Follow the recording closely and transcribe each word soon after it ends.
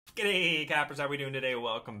G'day, Cappers. How are we doing today?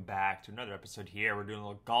 Welcome back to another episode here. We're doing a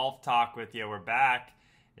little golf talk with you. We're back.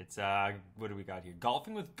 It's, what do we got here?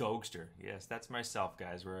 Golfing with Gogster. Yes, that's myself,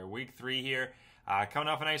 guys. We're week 3 here. Coming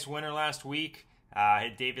off a nice winner last week.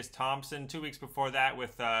 Hit Davis Thompson 2 weeks before that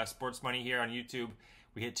with Sports Money here on YouTube.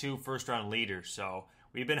 We hit 2 first-round leaders, so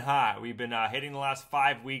we've been hot. We've been hitting the last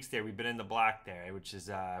 5 weeks there. We've been in the black there, which is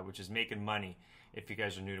making money. If you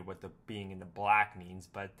guys are new to what the being in the black means,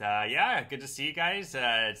 but yeah, good to see you guys.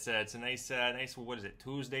 It's a nice what is it,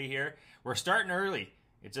 Tuesday here. We're starting early.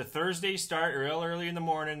 It's a Thursday start, real early in the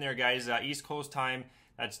morning there, guys. East Coast time.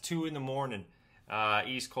 That's 2 in the morning,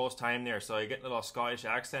 East Coast time there. So I get a little Scottish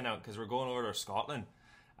accent out because we're going over to Scotland.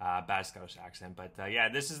 Bad Scottish accent, but yeah,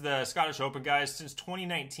 this is the Scottish Open, guys. Since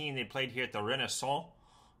 2019, they played here at the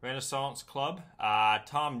Renaissance Club.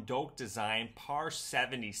 Tom Doak design, par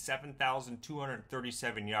 70,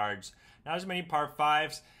 7,237 yards. Not as many par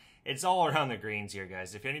 5s. It's all around the greens here,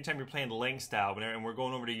 guys. If anytime you're playing link style, and we're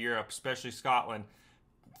going over to Europe, especially Scotland,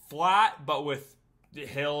 flat, but with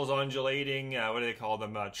hills undulating, what do they call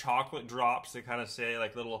them? Chocolate drops, they kind of say,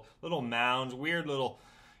 like little mounds, weird little...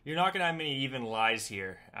 You're not going to have many even lies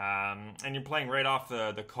here, and you're playing right off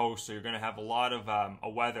the coast, so you're going to have a lot of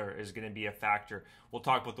weather is going to be a factor. We'll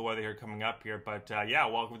talk about the weather here coming up here, but yeah,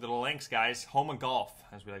 welcome to the links, guys. Home of golf,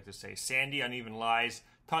 as we like to say. Sandy, uneven lies,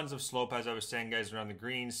 tons of slope, as I was saying, guys, around the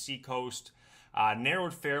greens, sea coast,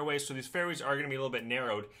 narrowed fairways. So these fairways are going to be a little bit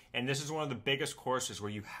narrowed, and this is one of the biggest courses where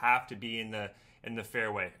you have to be in the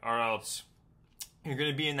fairway, or else you're going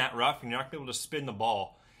to be in that rough, and you're not going to be able to spin the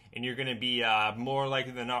ball. And you're going to be more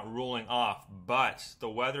likely than not rolling off. But the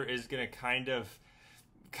weather is going to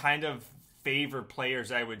kind of favor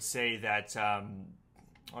players, I would say, that... oh,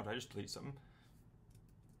 did I just delete something?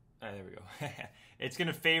 There we go. It's going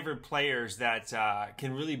to favor players that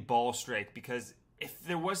can really ball strike. Because if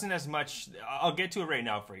there wasn't as much... I'll get to it right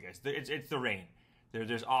now for you guys. It's the rain.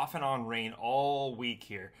 There's off and on rain all week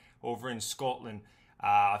here over in Scotland.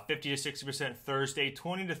 50 to 60% Thursday,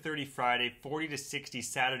 20 to 30 Friday, 40 to 60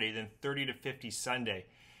 Saturday, then 30 to 50 Sunday.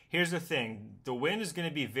 Here's the thing. The wind is going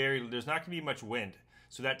to be there's not going to be much wind.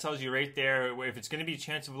 So that tells you right there, if it's going to be a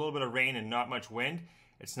chance of a little bit of rain and not much wind,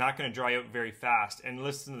 it's not going to dry out very fast. And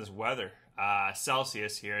listen to this weather.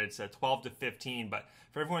 Celsius here, it's 12 to 15. But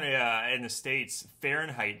for everyone in the States,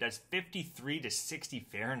 Fahrenheit, that's 53 to 60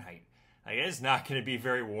 Fahrenheit. Like, it's not going to be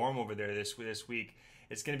very warm over there this week.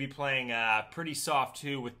 It's going to be playing pretty soft,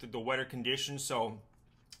 too, with the wetter conditions. So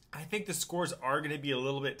I think the scores are going to be a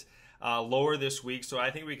little bit lower this week. So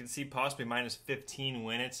I think we can see possibly minus 15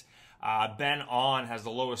 win it. Ben On has the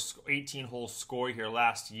lowest 18-hole score here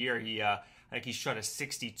last year. I think he shot a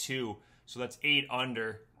 62. So that's 8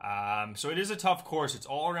 under. So it is a tough course. It's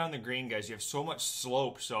all around the green, guys. You have so much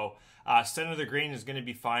slope. So center of the green is going to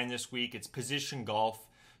be fine this week. It's position golf.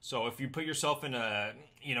 So if you put yourself in a,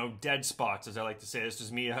 dead spots, as I like to say, this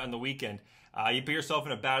is me on the weekend, you put yourself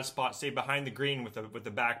in a bad spot, say behind the green with the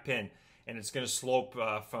back pin, and it's going to slope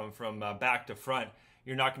from back to front.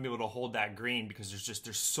 You're not going to be able to hold that green because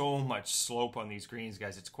there's so much slope on these greens,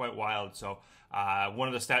 guys. It's quite wild. So one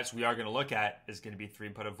of the stats we are going to look at is going to be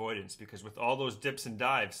 3-putt avoidance, because with all those dips and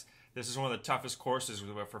dives, this is one of the toughest courses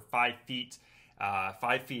for 5 feet,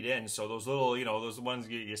 5 feet in. So those little, those ones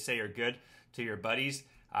you say are good to your buddies.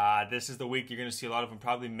 This is the week you're going to see a lot of them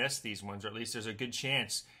probably miss these ones, or at least there's a good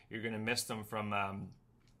chance you're going to miss them from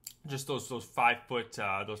just those 5-foot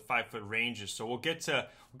ranges. So we'll get to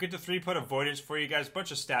 3-putt avoidance for you guys. A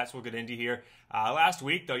bunch of stats we'll get into here. Last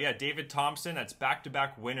week though, yeah, David Thompson, that's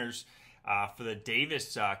back-to-back winners for the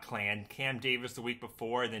Davis clan. Cam Davis the week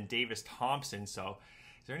before, and then Davis Thompson. So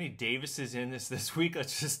is there any Davises in this week?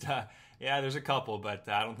 Let's just yeah, there's a couple, but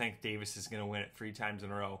I don't think Davis is going to win it 3 times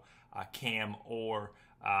in a row. Cam or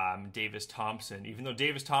Davis Thompson. Even though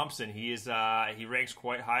Davis Thompson, he ranks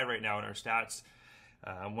quite high right now in our stats.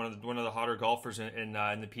 One of the hotter golfers in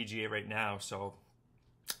the PGA right now. So,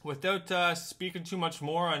 without speaking too much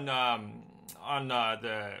more on how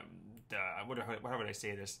would I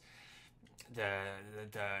say this?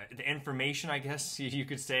 The information, I guess you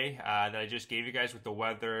could say, that I just gave you guys with the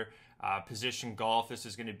weather, position golf. This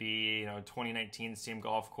is going to be 2019 same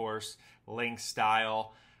golf course, link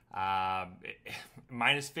style.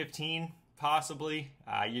 Minus 15 possibly.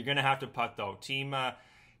 You're gonna have to putt though. Team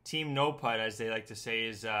no putt, as they like to say,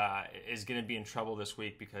 is gonna be in trouble this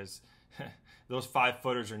week, because those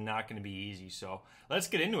 5-footers are not gonna be easy. So let's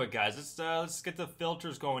get into it, guys. Let's get the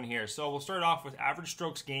filters going here. So we'll start off with average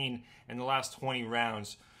strokes gained in the last 20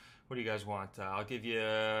 rounds. What do you guys want? I'll give you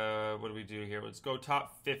what do we do here? Let's go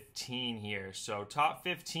top 15 here. So top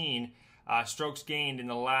 15 strokes gained in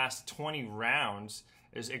the last 20 rounds.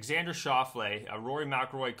 is Alexander Schauffele, Rory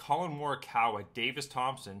McIlroy, Colin Morikawa, Davis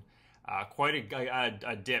Thompson. Quite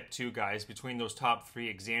a dip, too, guys, between those top three,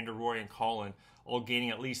 Alexander, Rory, and Colin, all gaining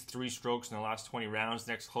at least 3 strokes in the last 20 rounds.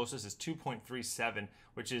 Next closest is 2.37,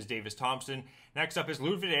 which is Davis Thompson. Next up is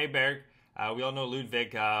Ludwig Aberg. We all know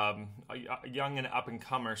Ludwig, a young and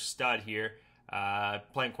up-and-comer stud here,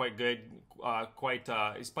 playing quite good.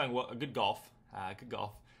 He's playing well, good golf.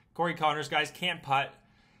 Corey Connors, guys, can't putt,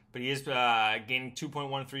 but he is gaining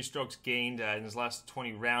 2.13 strokes gained in his last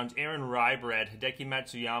 20 rounds. Aaron Rybred, Hideki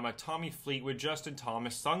Matsuyama, Tommy Fleetwood, Justin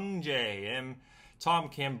Thomas, Sung Jae Im, Tom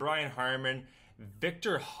Kim, Brian Harmon,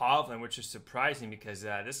 Victor Hovland, which is surprising because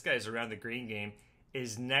this guy's around the green game,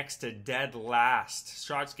 is next to dead last.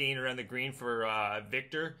 Shots gained around the green for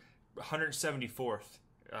Victor, 174th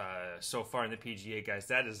so far in the PGA, guys.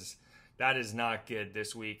 That is not good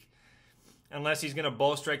this week. Unless he's going to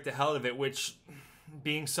ball strike the hell of it, which,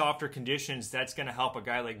 being softer conditions, that's going to help a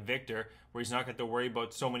guy like Victor, where he's not going to worry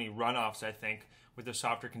about so many runoffs, I think, with the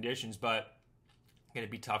softer conditions. But going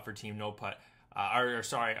to be tough for Team No Putt.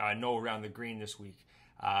 No around the green this week.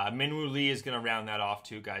 Minwoo Lee is going to round that off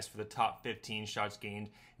too, guys, for the top 15 shots gained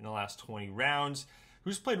in the last 20 rounds.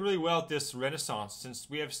 Who's played really well at this Renaissance, since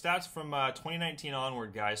we have stats from 2019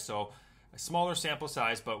 onward, guys, so a smaller sample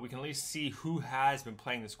size, but we can at least see who has been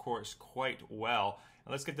playing this course quite well.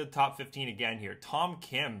 And let's get to the top 15 again here. Tom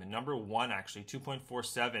Kim, number 1, actually,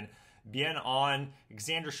 2.47. Bien On,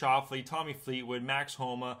 Alexander Schauffele, Tommy Fleetwood, Max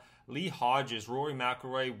Homa, Lee Hodges, Rory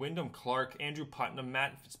McIlroy, Wyndham Clark, Andrew Putnam,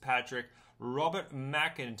 Matt Fitzpatrick, Robert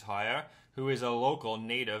McIntyre, who is a local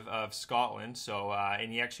native of Scotland, so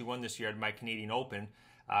and he actually won this year at my Canadian Open.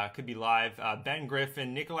 Could be live. Ben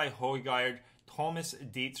Griffin, Nikolai Højgaard, Thomas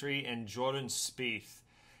Dietrich, and Jordan Spieth.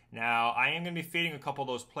 Now, I am going to be fading a couple of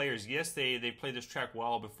those players. Yes, they played this track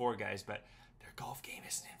well before, guys, but their golf game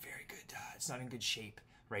isn't in very good. It's not in good shape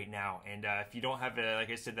right now. And if you don't have, like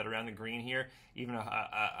I said, that around the green here, even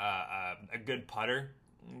a good putter,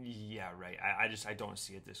 yeah, right. I don't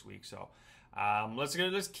see it this week. So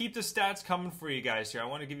let's keep the stats coming for you guys here. I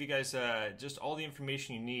want to give you guys just all the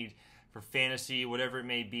information you need for fantasy, whatever it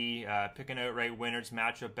may be, picking out right winners,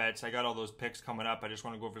 matchup bets. I got all those picks coming up. I just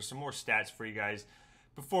want to go over some more stats for you guys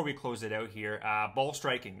before we close it out here. Ball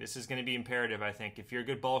striking. This is going to be imperative, I think. If you're a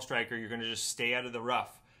good ball striker, you're going to just stay out of the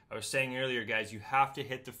rough. I was saying earlier, guys, you have to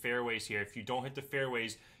hit the fairways here. If you don't hit the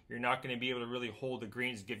fairways, you're not going to be able to really hold the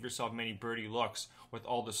greens, give yourself many birdie looks with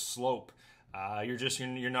all the slope.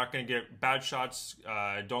 You're not going to get bad shots.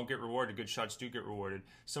 Don't get rewarded. Good shots do get rewarded.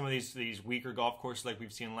 Some of these weaker golf courses, like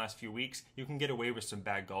we've seen in the last few weeks, you can get away with some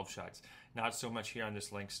bad golf shots. Not so much here on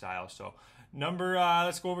this link style. So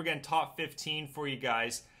let's go over again. Top 15 for you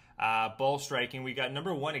guys. Ball striking. We got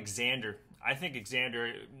number 1, Alexander. I think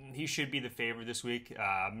Alexander, he should be the favorite this week.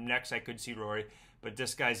 Next, I could see Rory, but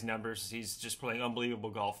this guy's numbers, he's just playing unbelievable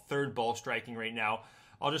golf. 3rd ball striking right now.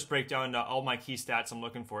 I'll just break down all my key stats I'm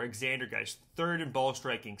looking for. Alexander, guys, 3rd in ball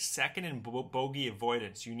striking, 2nd in bogey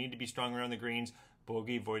avoidance. You need to be strong around the greens.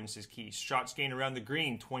 Bogey avoidance is key. Shots gained around the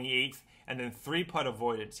green, 28th, and then 3-putt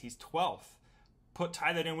avoidance. He's 12th.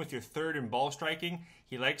 Tie that in with your 3rd in ball striking.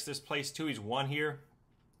 He likes this place too. He's won here.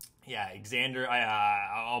 Yeah, Alexander,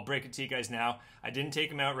 I'll break it to you guys now. I didn't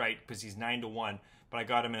take him outright because he's 9-1, but I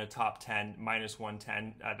got him in a top 10, minus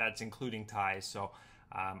 110. That's including ties, so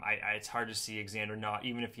it's hard to see Alexander not,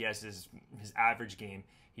 even if he has his average game,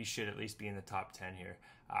 he should at least be in the top 10 here.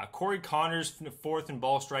 Corey Connors, 4th in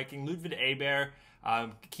ball striking. Ludwig Aberg,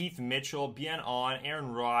 Keith Mitchell, Bien On,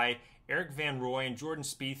 Aaron Rai, Eric Van Rooyen, Jordan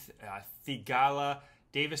Spieth, Thigala,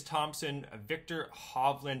 Davis Thompson, Victor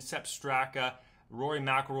Hovland, Sepp Straka, Rory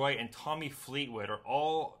McIlroy, and Tommy Fleetwood are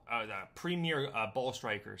all the premier ball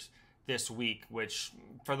strikers this week, which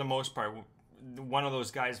for the most part, one of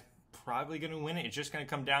those guys probably going to win it. It's just going to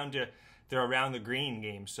come down to their around the green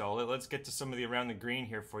game. So let's get to some of the around the green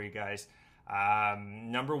here for you guys.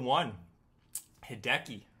 Number 1,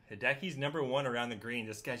 Hideki. Hideki's number 1 around the green.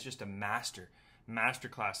 This guy's just a masterclass.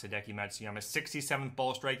 Hideki Matsuyama, 67th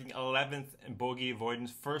ball striking, 11th in bogey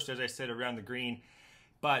avoidance, 1st, as I said, around the green.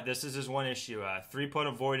 But this is his one issue. 3-putt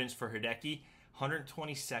avoidance for Hideki,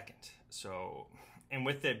 122nd. So, and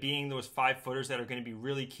with it being those 5-footers that are going to be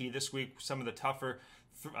really key this week, some of the tougher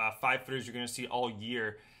 5-footers you're going to see all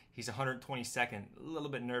year, he's 122nd. A little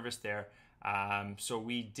bit nervous there. So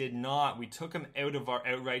we took him out of our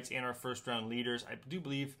outrights and our first-round leaders. I do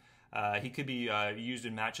believe he could be used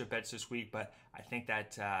in matchup bets this week, but I think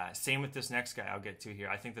that same with this next guy I'll get to here.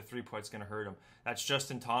 I think the 3-putt's going to hurt him. That's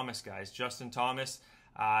Justin Thomas, guys. Justin Thomas,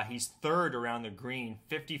 he's 3rd around the green,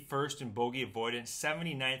 51st in bogey avoidance,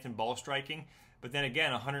 79th in ball striking, but then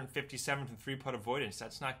again, 157th in 3-putt avoidance.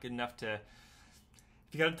 That's not good enough to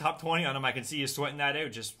if you got a top 20 on him, I can see you sweating that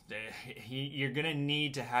out. Just you're gonna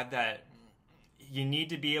need to have that. You need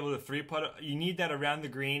to be able to three putt. You need that around the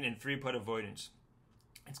green and three putt avoidance.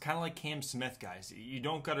 It's kind of like Cam Smith, guys. You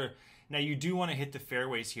don't gotta. Now you do want to hit the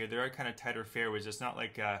fairways here. There are kind of tighter fairways. It's not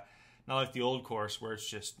like the old course where it's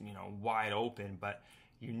just wide open. But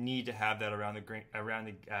you need to have that around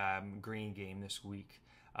the green game this week.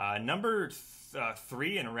 Number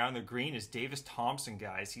 3 and around the green is Davis Thompson,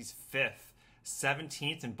 guys. He's 5th,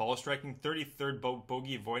 17th in ball striking, 33rd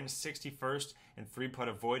bogey avoidance, 61st in three putt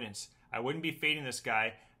avoidance. I wouldn't be fading this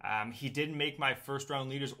guy. He didn't make my first round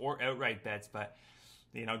leaders or outright bets, but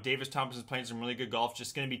Davis Thompson's playing some really good golf.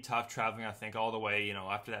 Just going to be tough traveling, I think, all the way.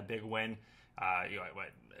 After that big win,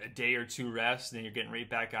 a day or two rest, then you're getting right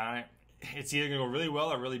back on it. It's either going to go really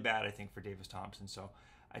well or really bad, I think, for Davis Thompson. So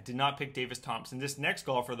I did not pick Davis Thompson. This next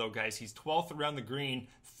golfer, though, guys, he's 12th around the green,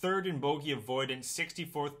 3rd in bogey avoidance,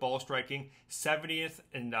 64th ball striking, 70th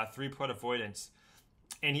in three putt avoidance,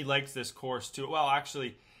 and he likes this course too. Well,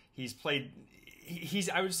 actually, he's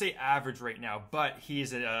I would say average right now, but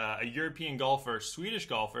he's a European golfer, Swedish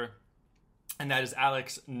golfer, and that is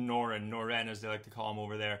Alex Noren, as they like to call him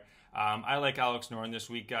over there. I like Alex Noren this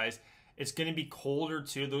week, guys. It's going to be colder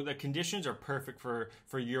too. The conditions are perfect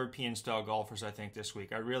for European style golfers, I think, this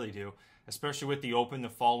week. I really do, especially with the Open the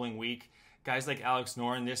following week. Guys like Alex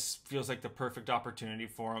Noren, this feels like the perfect opportunity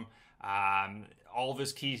for him. All of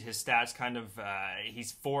his stats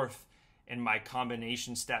he's 4th in my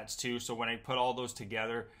combination stats too. So when I put all those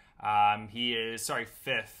together, he is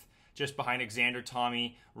 5th, just behind Xander,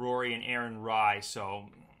 Tommy, Rory, and Aaron Rai. So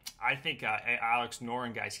I think Alex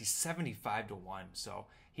Noren, guys, he's 75 to 1. So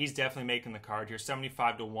he's definitely making the card here,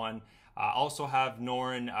 75 to 1. Also have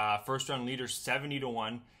Noren first round leader 70 to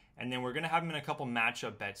 1. And then we're going to have him in a couple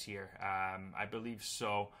matchup bets here. I believe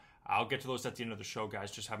so. I'll get to those at the end of the show,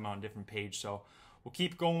 guys. Just have them on a different page. So we'll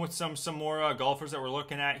keep going with some more golfers that we're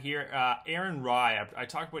looking at here. Aaron Rai. I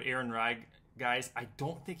talked about Aaron Rai, guys. I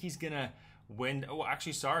don't think he's going to win. Oh,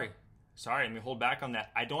 actually, sorry. Let me hold back on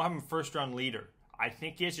that. I don't have him first round leader. I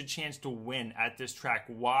think he has a chance to win at this track.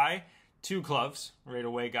 Why? 2 gloves right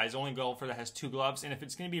away, guys. Only golfer that has 2 gloves. And if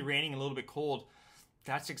it's going to be raining and a little bit cold,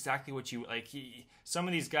 that's exactly what you like. Some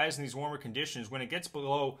of these guys in these warmer conditions, when it gets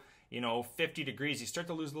below 50 degrees, you start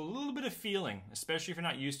to lose a little bit of feeling, especially if you're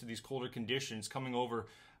not used to these colder conditions coming over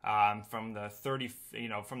from the 30,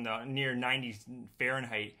 from the near 90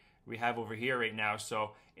 Fahrenheit we have over here right now.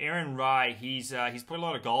 So Aaron Rai, he's played a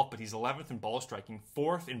lot of golf, but he's 11th in ball striking,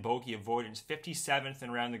 4th in bogey avoidance, 57th in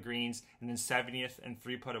around the greens, and then 70th in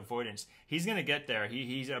three putt avoidance. He's going to get there.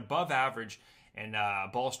 He's above average in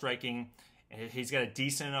ball striking. He's got a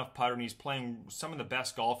decent enough putter, and he's playing some of the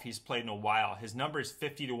best golf he's played in a while. His number is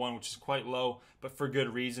 50 to 1, which is quite low, but for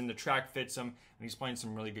good reason. The track fits him, and he's playing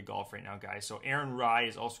some really good golf right now, guys. So Aaron Rai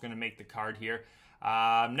is also going to make the card here.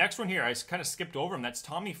 Next one here, I kind of skipped over him. That's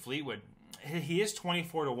Tommy Fleetwood. He is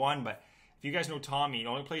 24 to 1, but if you guys know Tommy, the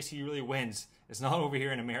only place he really wins is not over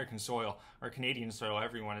here in American soil, or Canadian soil,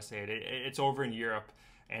 however you want to say it. It's over in Europe,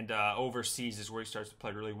 and overseas is where he starts to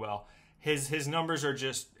play really well. His numbers are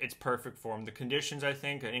just, it's perfect for him. The conditions, I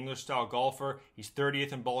think, an English-style golfer. He's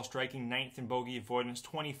 30th in ball striking, 9th in bogey avoidance,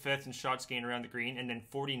 25th in shots gained around the green, and then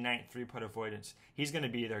 49th three-putt avoidance. He's going to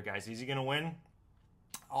be there, guys. Is he going to win?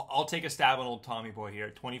 I'll take a stab on old Tommy boy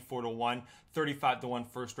here. 24 to 1, 35 to 1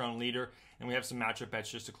 first-round leader, and we have some matchup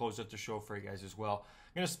bets just to close out the show for you guys as well.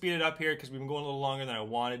 I'm going to speed it up here because we've been going a little longer than I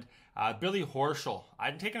wanted. Billy Horschel.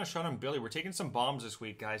 I'm taking a shot on Billy. We're taking some bombs this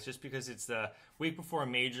week, guys, just because it's the week before a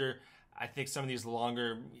major. I think some of these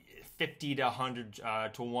longer 50 to 100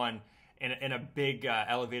 to 1 in a big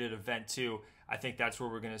elevated event too. I think that's where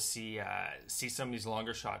we're going to see some of these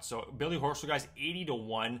longer shots. So Billy Horschel, guys, 80 to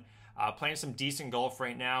 1, playing some decent golf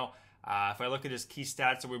right now. If I look at his key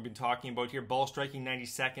stats that we've been talking about here, ball striking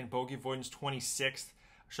 92nd, bogey avoidance 26th,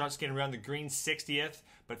 shots getting around the green 60th,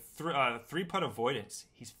 but three putt avoidance,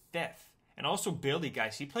 he's 5th. And also Billy,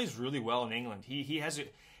 guys, he plays really well in England. He has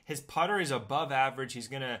his putter is above average. He's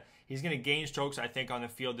gonna gain strokes, I think, on the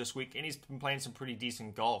field this week, and he's been playing some pretty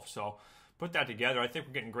decent golf. So put that together, I think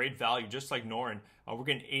we're getting great value, just like Noren. We're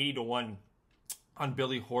getting 80 to 1 on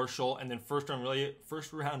Billy Horschel, and then first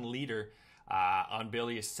round leader on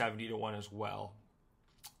Billy is 70 to 1 as well.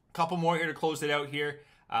 A couple more here to close it out here.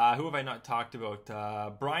 Who have I not talked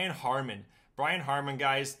about? Brian Harman. Brian Harman,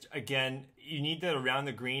 guys, again, you need that around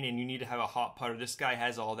the green, and you need to have a hot putter. This guy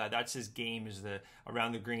has all that. That's his game, is the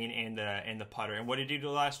around the green and the putter. And what did he do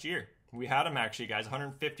last year? We had him, actually, guys,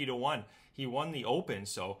 150 to 1. He won the Open,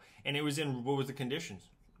 and it was in, what was the conditions?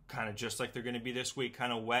 Kind of just like they're going to be this week,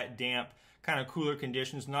 kind of wet, damp, kind of cooler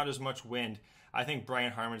conditions, not as much wind. I think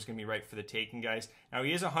Brian Harman's going to be right for the taking, guys. Now,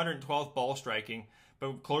 he is 112th ball striking, but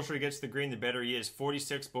the closer he gets to the green, the better he is.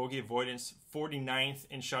 46th bogey avoidance, 49th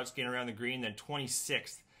in shots gained around the green, then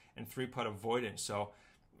 26th in 3-putt avoidance. So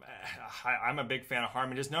I'm a big fan of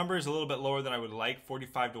Harman. His number is a little bit lower than I would like,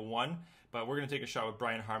 45-1, but we're going to take a shot with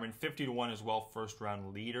Brian Harman. 50-1 as well,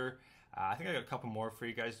 first-round leader. I think I got a couple more for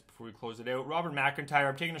you guys before we close it out. Robert McIntyre,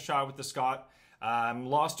 I'm taking a shot with the Scot.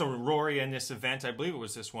 Lost to Rory in this event. I believe it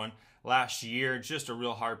was this one last year. Just a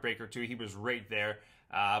real heartbreaker, too. He was right there.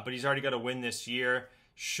 But he's already got a win this year.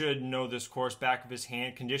 Should know this course back of his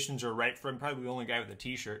hand. Conditions are right for him. Probably the only guy with a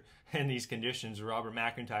t-shirt in these conditions, Robert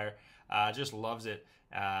McIntyre. Just loves it.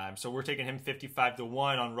 So we're taking him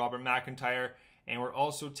 55-1 on Robert McIntyre. And we're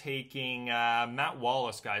also taking Matt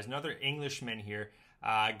Wallace, guys. Another Englishman here.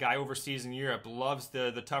 Guy overseas in Europe. Loves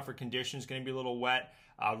the tougher conditions. Going to be a little wet.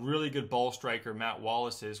 Really good ball striker, Matt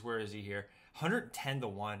Wallace is. Where is he here?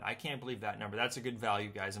 110-1. I can't believe that number. That's a good value,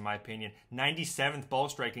 guys, in my opinion. 97th ball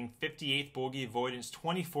striking, 58th bogey avoidance,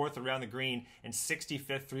 24th around the green, and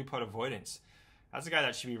 65th 3-putt avoidance. That's a guy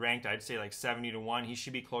that should be ranked, I'd say, like 70-1. He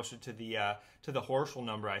should be closer to the Horschel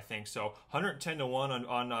number, I think. So 110-1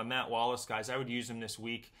 on Matt Wallace, guys. I would use him this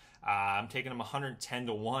week. I'm taking him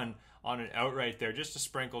 110-1 on an outright there, just to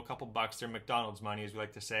sprinkle a couple bucks there. McDonald's money, as we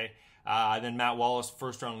like to say. Then Matt Wallace,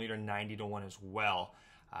 first-round leader, 90-1 as well.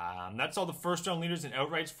 That's all the first-round leaders and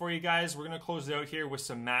outrights for you guys. We're going to close it out here with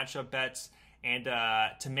some matchup bets and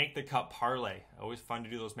to make the cut parlay. Always fun to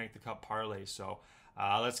do those make the cut parlays. So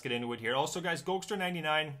let's get into it here. Also, guys,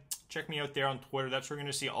 Gogster99, check me out there on Twitter. That's where you're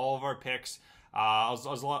going to see all of our picks,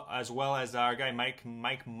 as well as our guy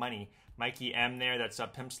Mike Money, Mikey M there. That's a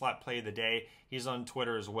Pimp Slap Play of the Day. He's on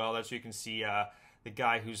Twitter as well. That's where you can see the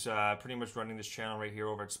guy who's pretty much running this channel right here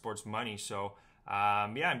over at Sports Money. So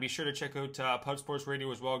yeah, and be sure to check out Pub Sports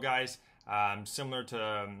Radio as well, guys. Similar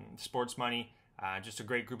to Sports Money, just a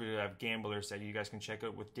great group of gamblers that you guys can check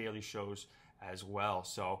out with daily shows as well.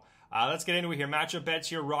 So let's get into it here. Matchup bets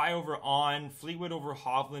here. Rye over on, Fleetwood over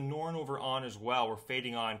Hovland, Noren over on as well. We're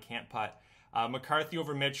fading on, can't putt. McCarthy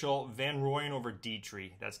over Mitchell, Van Rooyen over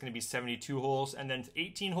Dietrich. That's going to be 72 holes, and then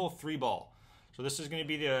 18-hole 3-ball. So this is going to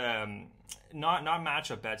be the not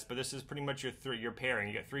matchup bets, but this is pretty much your pairing.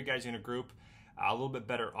 You got 3 guys in a group. A little bit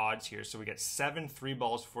better odds here. So we get 7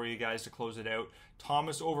 3-balls for you guys to close it out.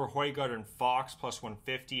 Thomas over Højgaard and Fox, plus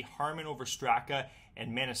 150. Harman over Straka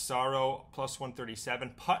and Manasaro, plus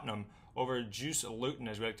 137. Putnam over Juice Luton,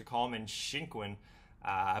 as we like to call him, and Shinkwin,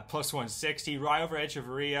 plus 160. Rye over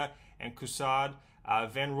Echeverria and Kusad.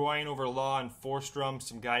 Van Rooyen over Law and Forstrom.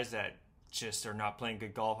 Some guys that just are not playing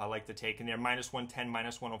good golf. I like to take in there. Minus 110,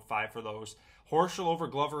 minus 105 for those. Horschel over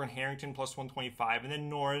Glover and Harrington, plus 125. And then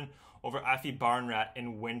Noren over Afi Barnrat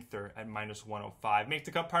and Winther at minus 105. Make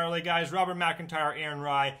the cut parlay, guys. Robert McIntyre, Aaron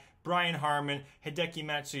Rye, Brian Harman, Hideki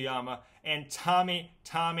Matsuyama, and Tommy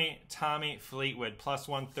Fleetwood, plus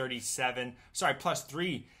 137. Sorry, plus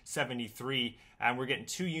 373. And we're getting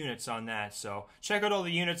 2 units on that. So check out all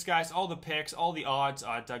the units, guys, all the picks, all the odds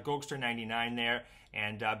at Gogster99 there.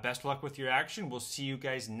 And best of luck with your action. We'll see you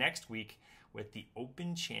guys next week with the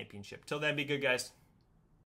Open Championship. Till then, be good, guys.